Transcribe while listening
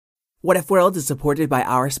What If World is supported by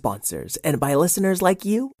our sponsors and by listeners like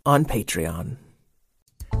you on Patreon.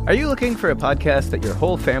 Are you looking for a podcast that your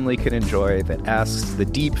whole family can enjoy that asks the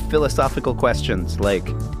deep philosophical questions like,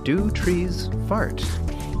 do trees fart?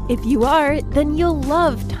 If you are, then you'll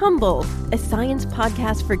love Tumble, a science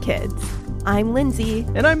podcast for kids. I'm Lindsay.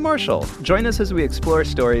 And I'm Marshall. Join us as we explore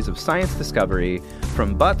stories of science discovery,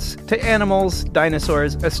 from butts to animals,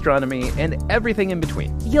 dinosaurs, astronomy, and everything in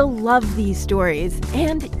between. You'll love these stories,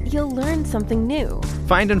 and you'll learn something new.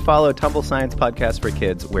 Find and follow Tumble Science Podcast for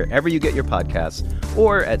Kids wherever you get your podcasts,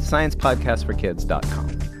 or at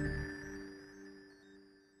sciencepodcastforkids.com.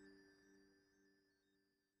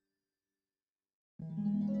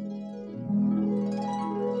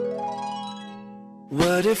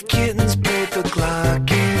 What if kittens played the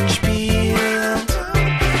glockenspiel?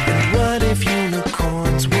 And what if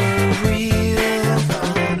unicorns were real?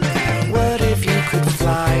 What if you could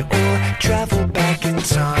fly or travel back in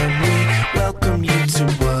time? We welcome you to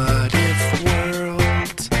What If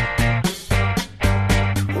World.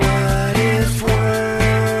 What If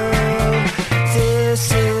World?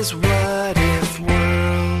 This is What If World.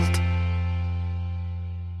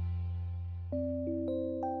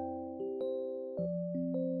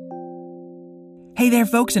 Hey there,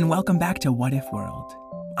 folks, and welcome back to What If World.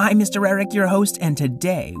 I'm Mr. Eric, your host, and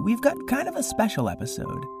today we've got kind of a special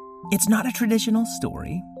episode. It's not a traditional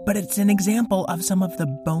story, but it's an example of some of the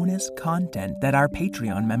bonus content that our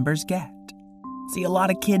Patreon members get. See, a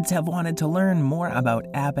lot of kids have wanted to learn more about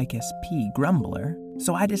Abacus P Grumbler,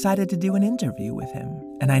 so I decided to do an interview with him.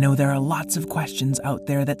 And I know there are lots of questions out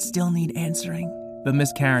there that still need answering, but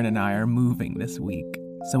Miss Karen and I are moving this week,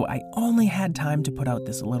 so I only had time to put out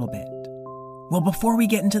this little bit. Well, before we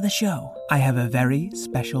get into the show, I have a very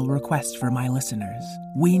special request for my listeners.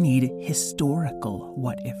 We need historical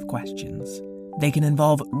what-if questions. They can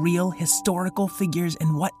involve real historical figures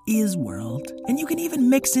in What Is World, and you can even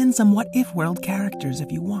mix in some What If World characters if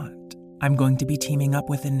you want. I'm going to be teaming up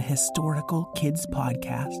with an historical kids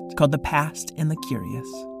podcast called The Past and the Curious,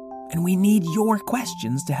 and we need your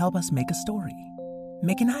questions to help us make a story.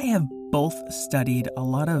 Mick and I have both studied a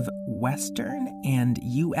lot of Western and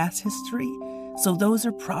U.S. history, so those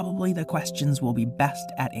are probably the questions we'll be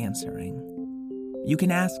best at answering. You can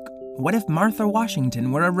ask, what if Martha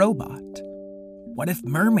Washington were a robot? What if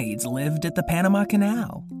mermaids lived at the Panama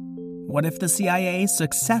Canal? What if the CIA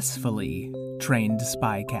successfully trained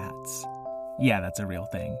spy cats? Yeah, that's a real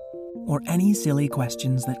thing. Or any silly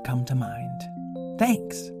questions that come to mind.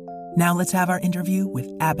 Thanks. Now let's have our interview with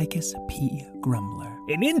Abacus P Grumbler.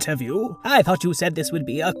 An interview? I thought you said this would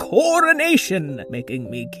be a coronation, making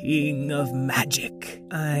me king of magic.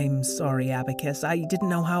 I'm sorry, Abacus. I didn't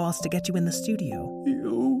know how else to get you in the studio.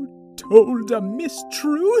 You told a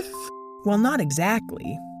mistruth? Well, not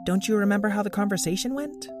exactly. Don't you remember how the conversation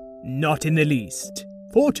went? Not in the least.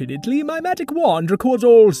 Fortunately, my magic wand records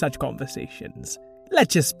all such conversations.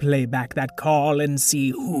 Let's just play back that call and see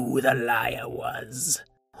who the liar was.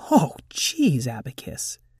 Oh, geez,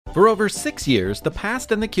 Abacus. For over 6 years, The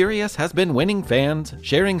Past and the Curious has been winning fans,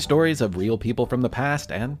 sharing stories of real people from the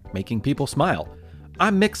past, and making people smile.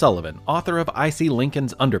 I'm Mick Sullivan, author of I See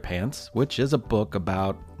Lincoln's Underpants, which is a book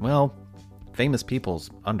about, well, famous people's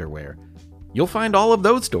underwear. You'll find all of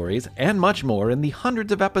those stories and much more in the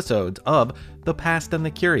hundreds of episodes of The Past and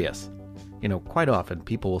the Curious. You know, quite often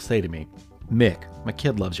people will say to me, Mick, my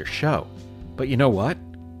kid loves your show. But you know what?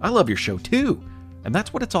 I love your show too. And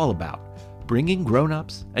that's what it's all about. Bringing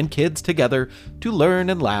grown-ups and kids together to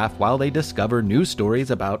learn and laugh while they discover new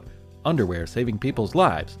stories about underwear saving people's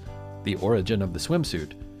lives, the origin of the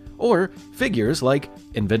swimsuit, or figures like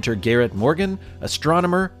inventor Garrett Morgan,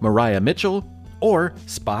 astronomer Mariah Mitchell, or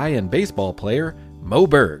spy and baseball player Mo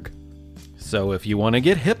Berg. So if you want to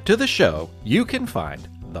get hip to the show, you can find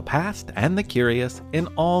The Past and the Curious in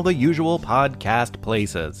all the usual podcast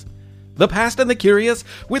places. The Past and the Curious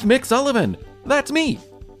with Mick Sullivan. That's me.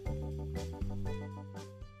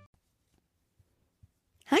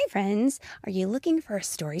 Hi, friends. Are you looking for a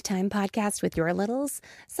storytime podcast with your littles?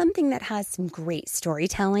 Something that has some great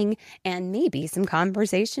storytelling and maybe some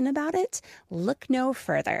conversation about it? Look no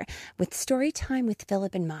further. With Storytime with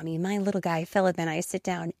Philip and Mommy, my little guy Philip and I sit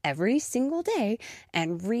down every single day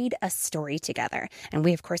and read a story together. And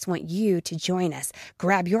we, of course, want you to join us.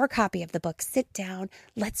 Grab your copy of the book, sit down,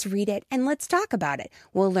 let's read it, and let's talk about it.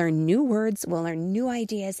 We'll learn new words, we'll learn new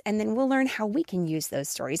ideas, and then we'll learn how we can use those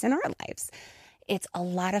stories in our lives. It's a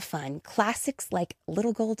lot of fun. Classics like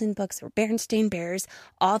Little Golden Books or Berenstain Bears,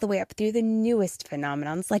 all the way up through the newest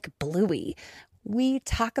phenomenons like Bluey. We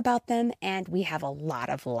talk about them and we have a lot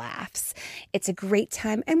of laughs. It's a great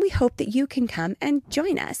time and we hope that you can come and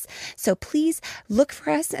join us. So please look for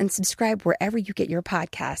us and subscribe wherever you get your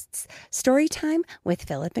podcasts. Storytime with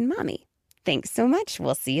Philip and Mommy. Thanks so much.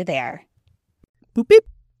 We'll see you there. Boop beep.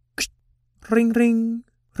 Ring ring.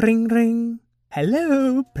 Ring ring.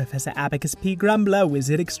 Hello, Professor Abacus P Grumbler,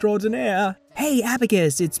 wizard extraordinaire. Hey,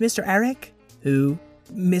 Abacus, it's Mr. Eric. Who?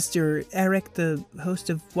 Mr. Eric, the host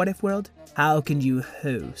of What If World? How can you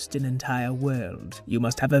host an entire world? You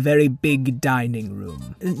must have a very big dining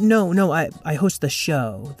room. No, I host the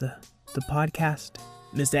show, the podcast.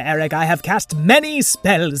 Mr. Eric, I have cast many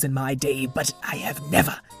spells in my day, but I have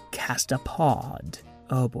never cast a pod.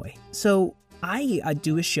 Oh boy. So, I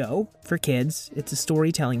do a show for kids. It's a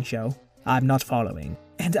storytelling show. I'm not following.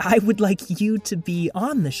 And I would like you to be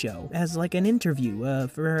on the show as like an interview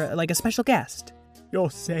for like a special guest.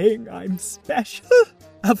 You're saying I'm special?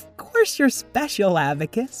 Of course you're special,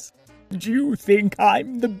 Abacus. Do you think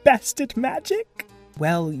I'm the best at magic?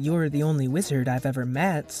 Well, you're the only wizard I've ever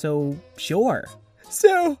met, so sure.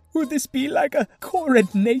 So, would this be like a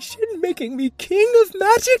coronation making me king of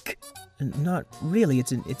magic? Not really,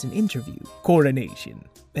 it's an interview. Coronation.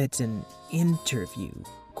 It's an interview.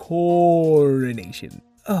 Coronation.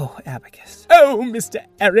 Oh, Abacus. Oh, Mr.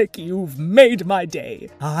 Eric, you've made my day.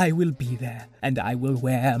 I will be there, and I will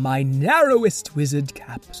wear my narrowest wizard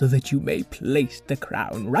cap so that you may place the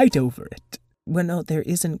crown right over it. Well, no, there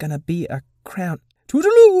isn't gonna be a crown.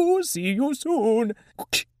 Toodaloo, see you soon.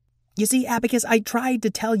 You see, Abacus, I tried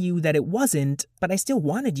to tell you that it wasn't, but I still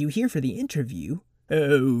wanted you here for the interview.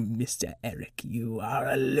 Oh, Mr. Eric, you are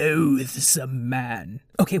a loathsome man.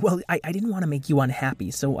 Okay, well, I didn't want to make you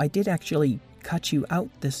unhappy, so I did actually cut you out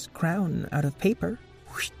this crown out of paper.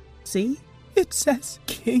 See? It says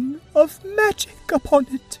King of Magic upon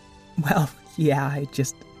it. Well, yeah,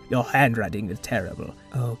 your handwriting is terrible.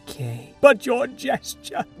 Okay. But your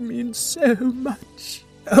gesture means so much.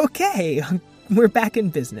 Okay, we're back in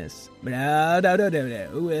business. No.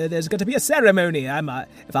 There's got to be a ceremony.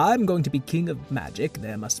 If I'm going to be king of magic,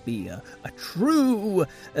 there must be a true,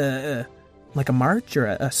 like a march or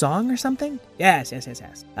a song or something? Yes.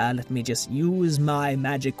 Let me just use my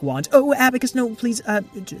magic wand. Oh, Abacus, no, please,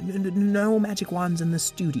 no magic wands in the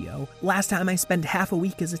studio. Last time I spent half a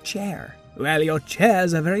week as a chair. Well, your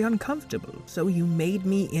chairs are very uncomfortable. So you made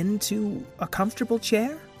me into a comfortable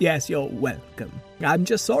chair? Yes, you're welcome. I'm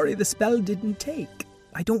just sorry the spell didn't take.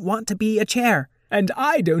 I don't want to be a chair. And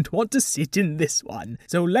I don't want to sit in this one.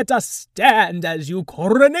 So let us stand as you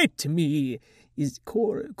coronate me. As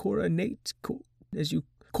you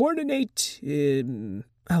coronate,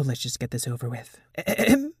 oh, let's just get this over with.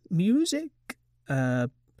 Music? Oh,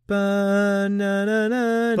 you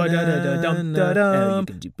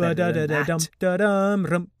can do better than that.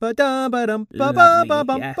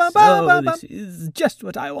 Oh, this is just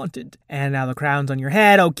what I wanted. And now the crown's on your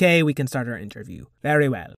head. Okay, we can start our interview. Very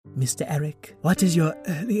well. Mr. Eric, what is your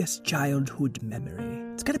earliest childhood memory?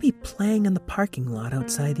 It's gotta be playing in the parking lot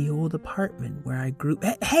outside the old apartment where I grew...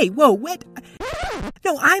 Hey, whoa, what?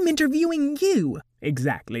 No, I'm interviewing you.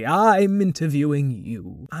 Exactly, I'm interviewing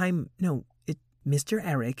you. Mr.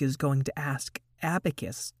 Eric is going to ask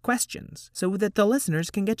Abacus questions so that the listeners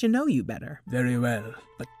can get to know you better. Very well,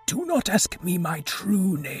 but do not ask me my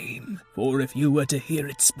true name, for if you were to hear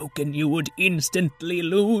it spoken, you would instantly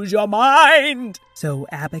lose your mind. So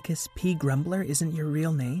Abacus P Grumbler isn't your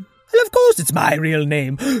real name? Well, of course it's my real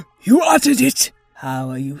name. You uttered it. How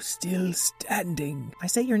are you still standing? I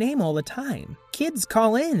say your name all the time. Kids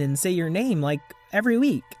call in and say your name like every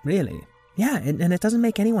week. Really? Yeah, and it doesn't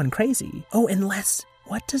make anyone crazy. Oh, unless,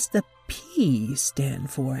 what does the P stand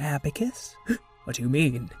for, Abacus? What do you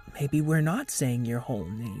mean? Maybe we're not saying your whole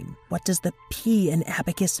name. What does the P in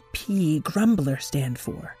Abacus P Grumbler stand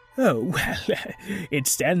for? Oh, well, it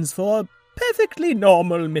stands for perfectly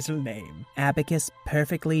normal middle name. Abacus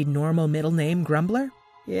perfectly normal middle name Grumbler?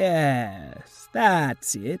 Yes,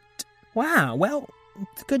 that's it. Wow, well,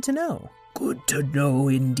 it's good to know. Good to know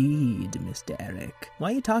indeed, Mr. Eric.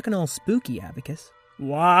 Why are you talking all spooky, Abacus?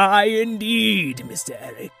 Why indeed, Mr.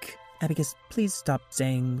 Eric? Abacus, please stop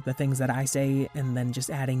saying the things that I say and then just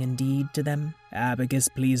adding indeed to them. Abacus,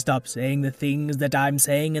 please stop saying the things that I'm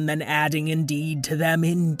saying and then adding indeed to them.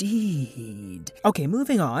 Indeed. Okay,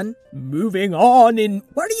 moving on. Moving on in...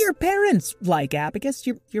 What are your parents like, Abacus?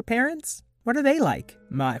 Your parents? What are they like?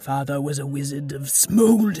 My father was a wizard of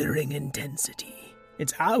smoldering intensity.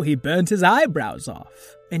 It's how he burnt his eyebrows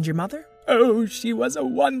off. And your mother? Oh, she was a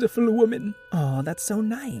wonderful woman. Oh, that's so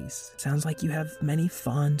nice. Sounds like you have many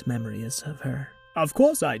fond memories of her. Of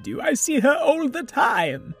course I do. I see her all the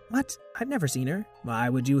time. What? I've never seen her. Why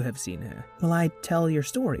would you have seen her? Well, I tell your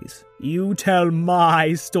stories. You tell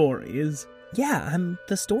my stories? Yeah, I'm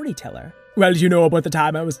the storyteller. Well, you know about the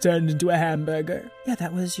time I was turned into a hamburger? Yeah,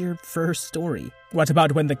 that was your first story. What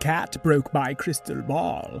about when the cat broke my crystal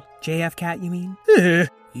ball? JF Cat, you mean?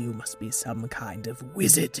 You must be some kind of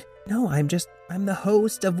wizard. No, I'm the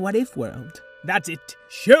host of What If World. That's it.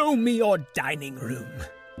 Show me your dining room.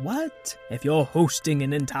 What? If you're hosting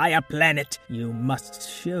an entire planet, you must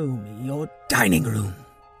show me your dining room.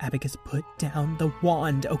 Abacus, put down the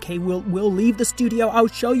wand. Okay, we'll leave the studio. I'll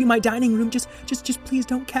show you my dining room. Just please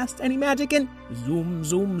don't cast any magic in. Zoom,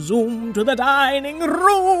 zoom, zoom to the dining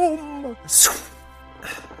room.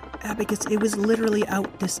 Abacus, it was literally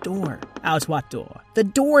out this door. Out what door? The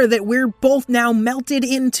door that we're both now melted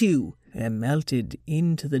into. Melted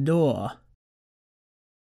into the door.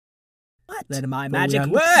 What? Then my magic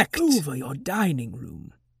worked. Over your dining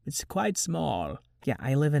room. It's quite small. Yeah,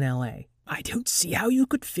 I live in LA. I don't see how you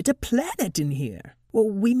could fit a planet in here. Well,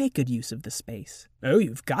 we make good use of the space. Oh,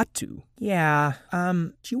 you've got to. Yeah,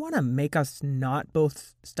 do you want to make us not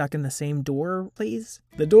both stuck in the same door, please?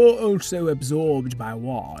 The door also absorbed my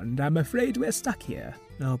wand. I'm afraid we're stuck here.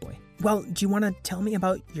 Oh boy. Well, do you want to tell me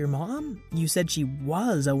about your mom? You said she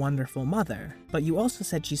was a wonderful mother, but you also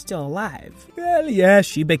said she's still alive. Well, yes,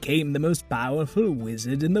 she became the most powerful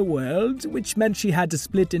wizard in the world, which meant she had to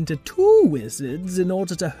split into two wizards in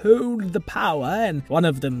order to hold the power, and one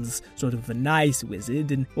of them's sort of a nice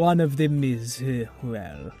wizard, and one of them is,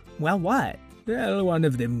 Well, what? Well, one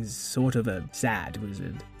of them's sort of a sad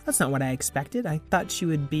wizard. That's not what I expected. I thought she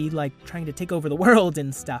would be, trying to take over the world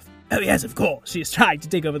and stuff. Oh, yes, of course. She's trying to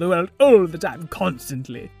take over the world all the time,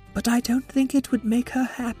 constantly. But I don't think it would make her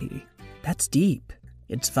happy. That's deep.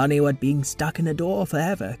 It's funny what being stuck in a door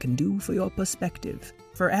forever can do for your perspective.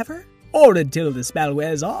 Forever? Or until the spell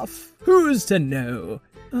wears off. Who's to know?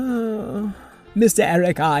 Mr.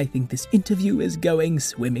 Eric, I think this interview is going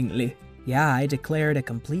swimmingly. Yeah, I declare it a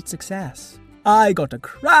complete success. I got a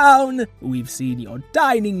crown, we've seen your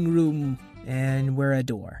dining room. And we're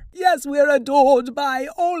adored. Yes, we're adored by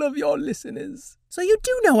all of your listeners. So you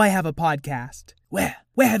do know I have a podcast. Where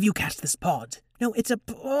have you cast this pod? No, it's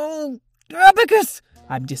Abacus!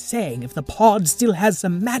 I'm just saying, if the pod still has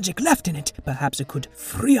some magic left in it, perhaps it could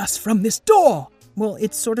free us from this door. Well,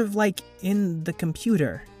 it's sort of like in the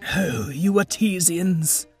computer. Oh, you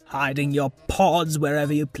Artesians, hiding your pods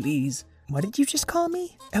wherever you please. What did you just call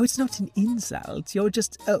me? Oh, it's not an insult. You're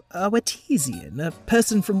just a Artesian, a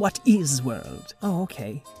person from What Is World. Oh,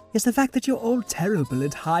 okay. Yes, the fact that you're all terrible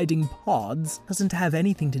at hiding pods doesn't have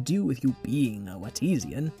anything to do with you being a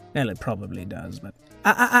Artesian. Well, it probably does, but...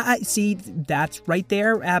 I see, that's right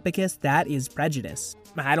there, Abacus. That is prejudice.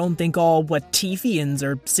 I don't think all Watifians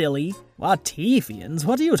are silly. Watifians?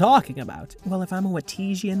 What are you talking about? Well, if I'm a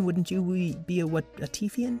Watesian, wouldn't you be a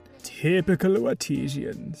Watifian? Typical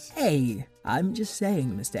Watesians. Hey, I'm just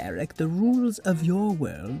saying, Mr. Eric, the rules of your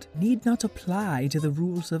world need not apply to the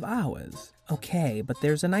rules of ours. Okay, but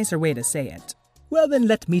there's a nicer way to say it. Well, then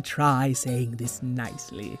let me try saying this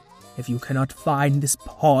nicely. If you cannot find this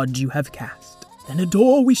pod you have cast, then a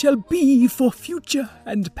door we shall be for future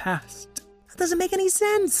and past. That doesn't make any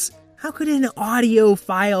sense. How could an audio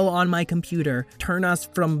file on my computer turn us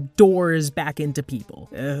from doors back into people?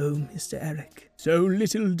 Oh, Mr. Eric, so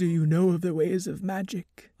little do you know of the ways of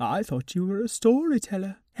magic. I thought you were a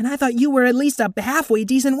storyteller. And I thought you were at least a halfway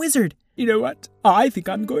decent wizard. You know what? I think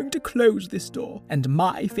I'm going to close this door, and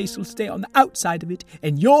my face will stay on the outside of it,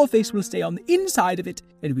 and your face will stay on the inside of it,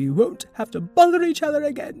 and we won't have to bother each other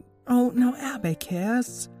again. Oh, no,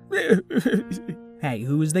 Abacus. Hey,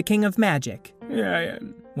 who's the king of magic? I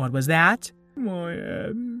am. What was that? I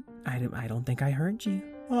am. I don't think I heard you.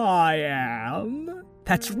 I am.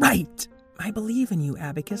 That's right. I believe in you,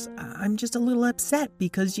 Abacus. I'm just a little upset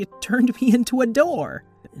because you turned me into a door.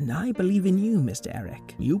 And I believe in you, Mr.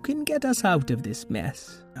 Eric. You can get us out of this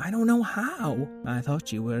mess. I don't know how. I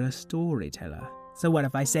thought you were a storyteller. So what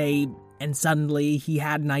if I say, and suddenly he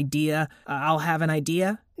had an idea, I'll have an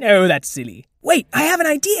idea? No, that's silly. Wait, I have an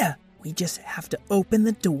idea! We just have to open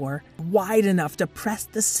the door wide enough to press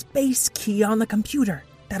the space key on the computer.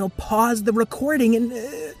 That'll pause the recording and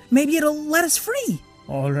maybe it'll let us free.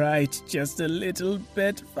 All right, just a little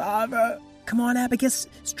bit farther. Come on, Abacus.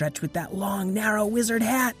 Stretch with that long, narrow wizard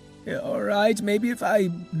hat. Yeah, all right, maybe if I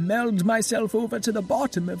meld myself over to the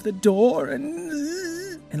bottom of the door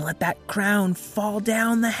and let that crown fall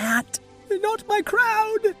down the hat. Not my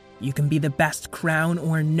crown. You can be the best crown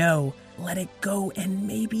or no. Let it go and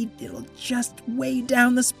maybe it'll just weigh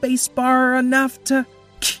down the space bar enough to...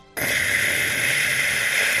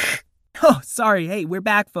 Oh, sorry. Hey, we're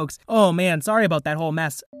back, folks. Oh, man, sorry about that whole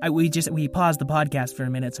mess. We paused the podcast for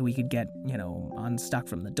a minute so we could get, unstuck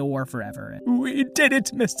from the door forever. We did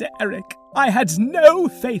it, Mr. Eric. I had no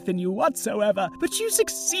faith in you whatsoever, but you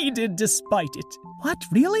succeeded despite it. What,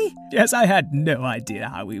 really? Yes, I had no idea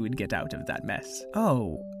how we would get out of that mess.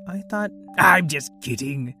 Oh, I thought... I'm just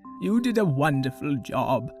kidding. You did a wonderful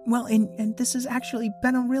job. Well, and this has actually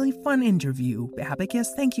been a really fun interview,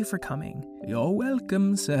 Abacus. Thank you for coming. You're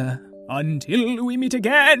welcome, sir. Until we meet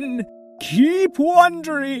again, keep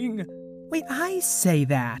wondering. Wait, I say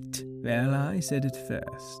that. Well, I said it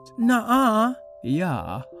first. Nuh-uh.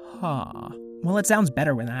 Yeah, ha. Well, it sounds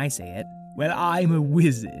better when I say it. Well, I'm a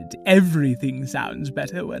wizard. Everything sounds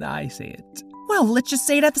better when I say it. Well, let's just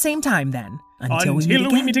say it at the same time, then. Until we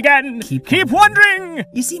meet again, keep wondering!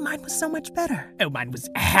 You see, mine was so much better. Oh, mine was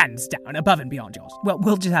hands down, above and beyond yours. Well,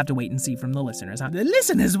 we'll just have to wait and see from the listeners, huh? The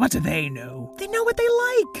listeners, what do they know? They know what they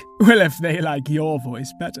like. Well, if they like your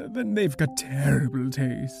voice better, then they've got terrible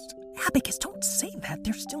taste. Abacus, don't say that.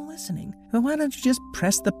 They're still listening. Well, why don't you just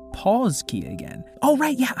press the pause key again? Oh,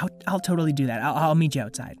 right, yeah, I'll totally do that. I'll meet you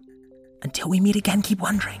outside. Until we meet again, keep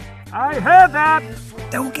wondering. I heard that!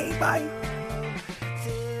 Okay, bye.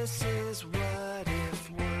 This is What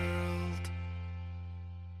If World.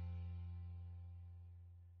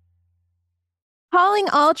 Calling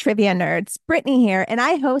all trivia nerds, Brittany here, and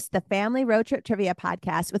I host the Family Road Trip Trivia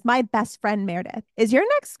Podcast with my best friend Meredith. Is your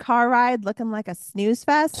next car ride looking like a snooze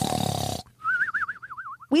fest?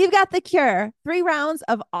 We've got the cure. 3 rounds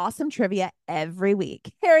of awesome trivia every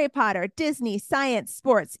week. Harry Potter, Disney, science,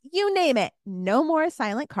 sports, you name it. No more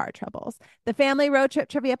silent car troubles. The Family Road Trip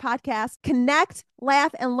Trivia Podcast. Connect,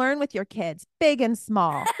 laugh, and learn with your kids, big and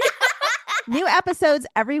small. New episodes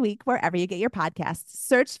every week wherever you get your podcasts.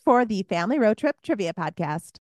 Search for the Family Road Trip Trivia Podcast.